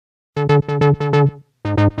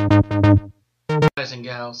guys and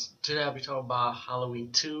gals. Today I'll be talking about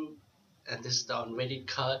Halloween 2, and this is the unrated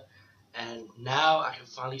cut. And now I can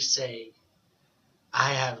finally say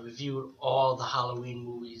I have reviewed all the Halloween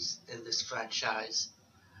movies in this franchise,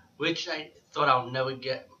 which I thought I'll never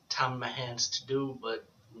get time in my hands to do, but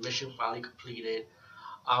mission finally completed.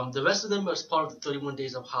 The rest of them are part of the 31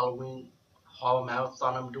 Days of Halloween horror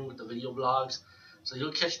marathon I'm doing with the video blogs. So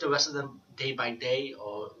you'll catch the rest of them day by day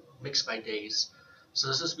or mixed by days. So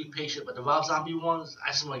let's just be patient. But the Rob Zombie ones,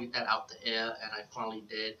 I just want to get that out the air, and I finally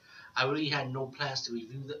did. I really had no plans to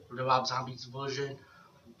review the Rob Zombie's version,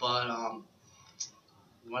 but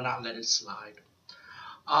why not let it slide?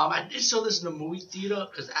 I did show this in the movie theater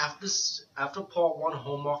because after part one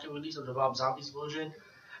home market release of the Rob Zombie's version,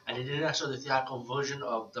 and they didn't show the theatrical version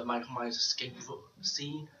of the Michael Myers escape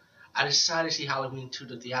scene, I decided to see Halloween 2,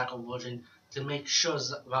 the theatrical version, to make sure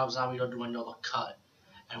Rob Zombie don't do another cut.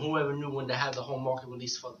 And whoever knew when they had the home market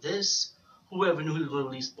release for this, whoever knew he was going to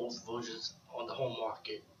release both versions on the home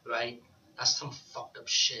market, right? That's some fucked up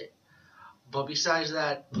shit. But besides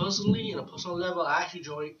that, personally, on a personal level, I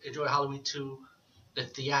actually enjoy Halloween 2, the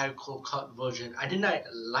theatrical cut version. I did not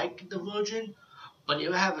like the version, but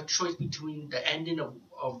if I have a choice between the ending of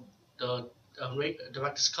the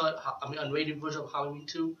director's cut, unrated version of Halloween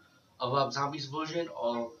 2, of Rob Zombie's version,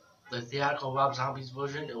 or the theatrical Rob Zombie's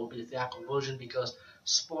version, it will be the theatrical version because,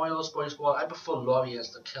 spoiler, I prefer Laurie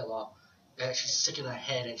as the killer. That she's sick in her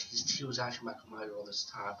head and she was actually Michael Myers all this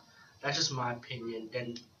time. That's just my opinion.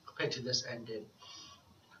 Then compared to this ending,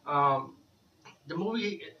 um, the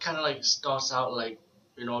movie kind of like starts out like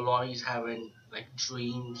Laurie's having like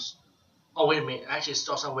dreams. Oh wait a minute, actually it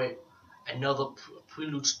starts out with another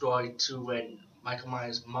prelude story to when Michael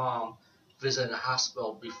Myers' mom visited the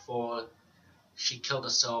hospital before she killed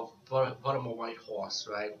herself, brought him a white horse,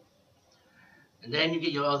 right? And then you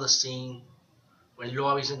get your other scene when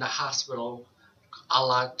Laurie's in the hospital, a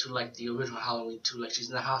lot to like the original Halloween 2. Like she's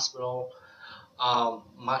in the hospital.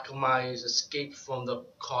 Michael Myers escaped from the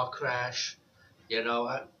car crash.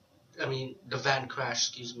 I mean the van crash,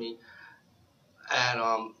 excuse me.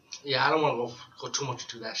 And yeah, I don't want to go too much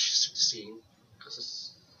into that scene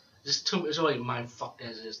because it's already mind fucked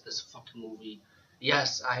as is this fucking movie.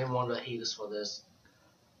 Yes, I am one of the haters for this.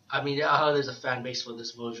 I mean, I heard there's a fan base for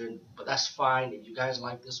this version, but that's fine. If you guys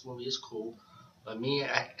like this movie, it's cool. But me,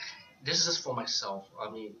 this is just for myself.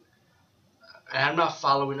 I mean, and I'm not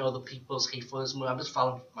following other people's hate for this movie. I'm just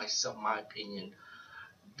following myself, my opinion.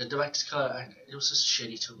 The director's cut, it was just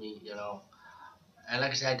shitty to me. And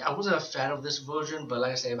like I said, I wasn't a fan of this version, but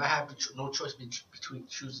like I said, if I have no choice between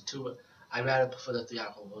choosing two, I'd rather prefer the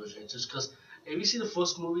theatrical version. Just because if you see the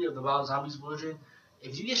first movie of the Rob Zombies version,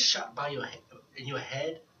 if you get shot by in your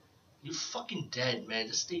head, you fucking dead, man.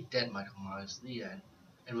 Just stay dead, Michael Myers. The end.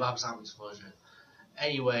 In Rob Zombie's version.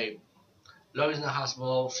 Anyway, Laurie's in the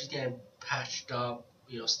hospital. She's getting patched up,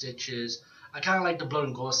 stitches. I kind of like the blood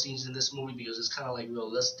and gore scenes in this movie because it's kind of like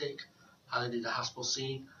realistic how they did the hospital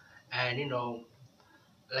scene. And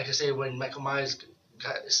like I say, when Michael Myers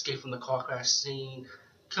got escaped from the car crash scene,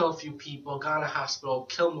 killed a few people, got in the hospital,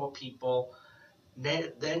 killed more people.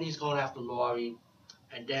 Then he's going after Laurie,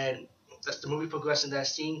 and then as the movie progressed in that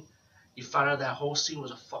scene, you find out that whole scene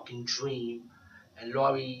was a fucking dream. And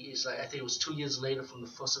Laurie is like, I think it was 2 years later from the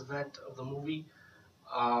first event of the movie.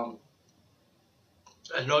 Um,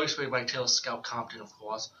 and Laurie's played by Taylor Scout Compton, of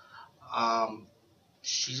course. Um,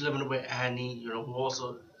 she's living with Annie, who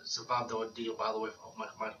also survived the ordeal, by the way, of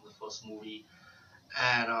Michael Myers from the first movie.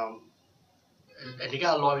 And and they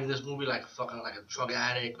got Laurie in this movie like fucking like a drug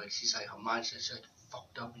addict, like she's like her mind, she's like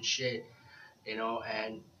fucked up and shit,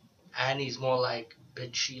 and Annie's more like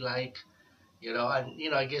bitchy, like,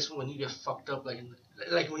 and I guess when you get fucked up,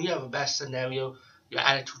 like when you have a bad scenario, your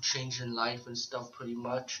attitude changes in life and stuff, pretty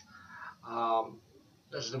much. Um,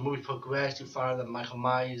 as the movie progressed, you find out that Michael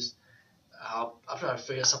Myers. I'm trying to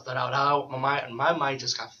figure something out. My mind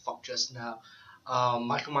just got fucked just now.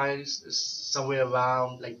 Michael Myers is somewhere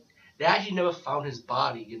around. Like they actually never found his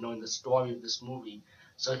body, in the story of this movie.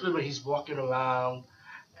 So it's when he's walking around,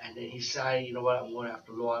 and then he said, "You know what? I'm going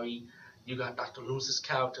after Laurie." You got Dr. Loomis's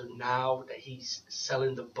character now that he's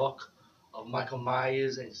selling the book of Michael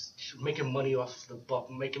Myers and making money off the book,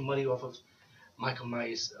 making money off of Michael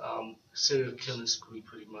Myers' serial killing spree,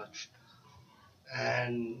 pretty much.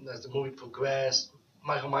 And as the movie progressed,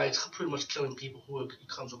 Michael Myers pretty much killing people who he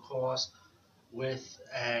comes across with,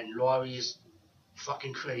 and Laurie is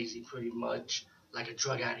fucking crazy, pretty much like a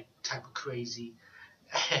drug addict type of crazy.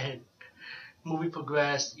 And movie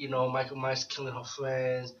progressed, Michael Myers killing her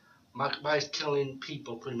friends, Michael Myers killing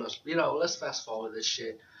people, pretty much. Let's fast forward this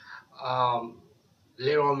shit. Um,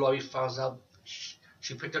 Later on, Laurie finds out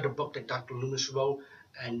She picked up the book that Dr. Loomis wrote,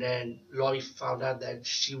 and then Laurie found out that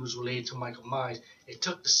she was related to Michael Myers. It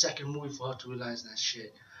took the second movie for her to realize that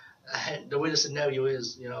shit. And the way the scenario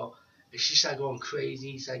is, if she started going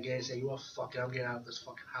crazy, started getting, saying, you know what, fuck it, I'm getting out of this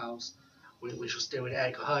fucking house. Which was still with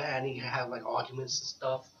Annie. Her and Annie had like arguments and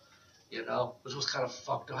stuff, which was kind of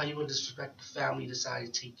fucked up. How you gonna disrespect the family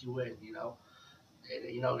decided to take you in.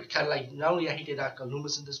 And, kind of like, not only I hated Dr.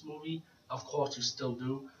 Loomis in this movie, of course you still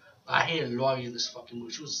do, but I hated Laurie in this fucking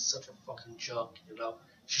movie. She was such a fucking jerk.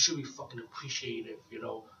 She should be fucking appreciative,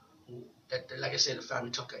 that like I said, the family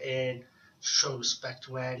took her in, show respect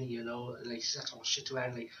to Annie, and like she said talking shit to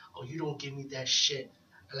Annie, like, oh, you don't give me that shit,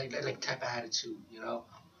 like type of attitude.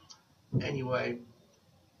 Anyway,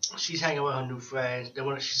 she's hanging with her new friends. Then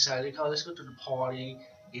when she decided, like, oh, let's go to the party.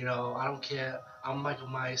 I don't care. I'm Michael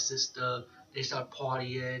Myers' sister. They start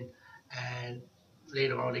partying, and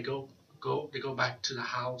later on they go back to the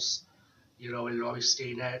house. Where Laurie's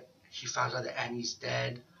staying at. She finds out that Annie's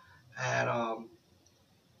dead, and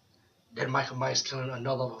then Michael Myers killing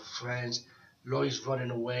another of her friends. Laurie's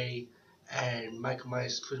running away, and Michael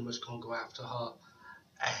Myers is pretty much gonna go after her.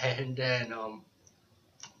 And then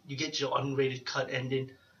you get your unrated cut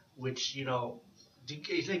ending, which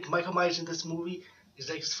it's like Michael Myers in this movie.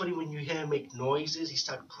 It's funny when you hear him make noises. He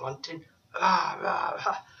starts grunting. Ah, ah,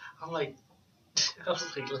 ah. I'm like, I was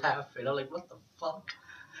like laughing. I'm like, what the fuck?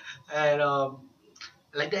 And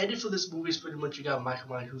like the ending for this movie is pretty much you got Michael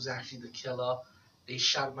Myers who's actually the killer. They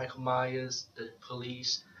shot Michael Myers, the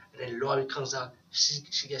police, and then Laurie comes out.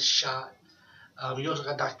 She gets shot. You also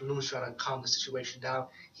got Dr. Loomis trying to calm the situation down.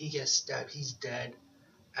 He gets stabbed. He's dead.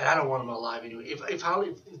 And I don't want him alive anyway. If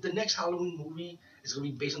the next Halloween movie is gonna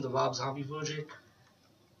be based on the Rob Zombie version,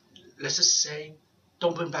 let's just say,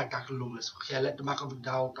 don't bring back Dr. Loomis. Okay, let the Michael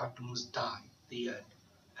McDowell Dr. Loomis die. The end.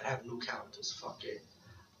 And have new characters. Fuck it.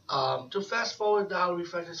 To fast forward the Halloween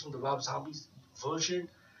franchise from the Rob Zombie version,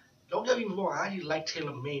 don't get me wrong. I actually like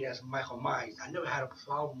Taylor Made as Michael Myers. I never had a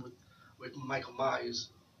problem with Michael Myers.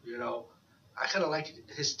 I kind of like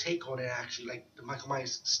his take on it actually, like the Michael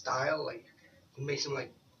Myers style. Like he makes him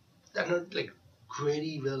like like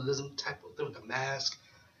gritty realism type of thing with the mask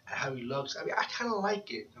and how he looks. I mean, I kind of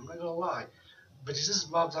like it. I'm not gonna lie. But this is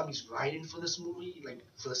Rob Zombie's writing for this movie, like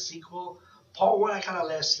for the sequel. Part one, I kind of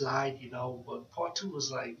let slide, but part two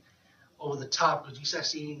was like over the top because you start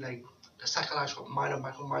seeing like the psychological mind of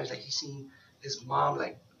Michael Myers, like he's seeing his mom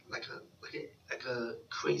like a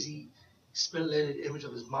crazy split image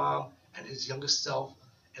of his mom and his younger self,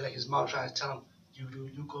 and like his mom trying to tell him,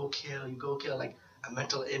 you go kill, like a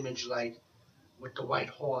mental image like with the white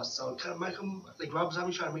horse. So kind of Michael, like Rob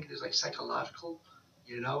Zombie trying to make this like psychological,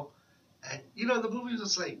 you know, and the movie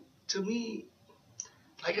was like to me,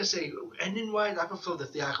 like I say, ending wise, I prefer the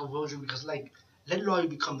theatrical version because like let Laurie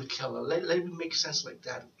become the killer, let it make sense like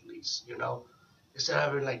that at least. Instead of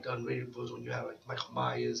having like the unrated version when you have like Michael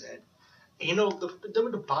Myers and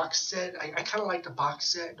the box set. I kind of like the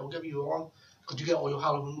box set. Don't get me wrong, because you get all your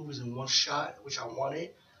Halloween movies in one shot, which I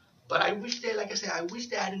wanted. But I wish they, like I said, I wish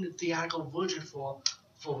they added the theatrical version for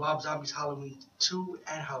Rob Zombie's Halloween 2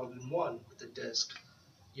 and Halloween 1 with the disc.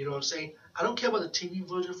 You know what I'm saying? I don't care about the TV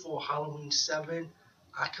version for Halloween 7.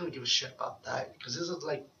 I couldn't give a shit about that because this is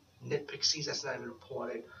like nitpick scenes that's not even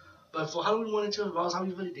important. But for Halloween 1 and 2 and Rob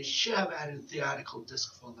Zombie's version, they should have added a theatrical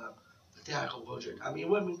disc for them. The theatrical version. I mean, it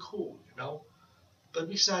would have been cool. But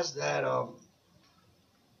besides that,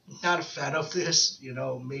 not a fan of this,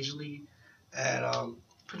 majorly. And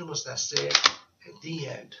pretty much that's it. At the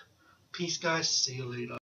end. Peace, guys. See you later.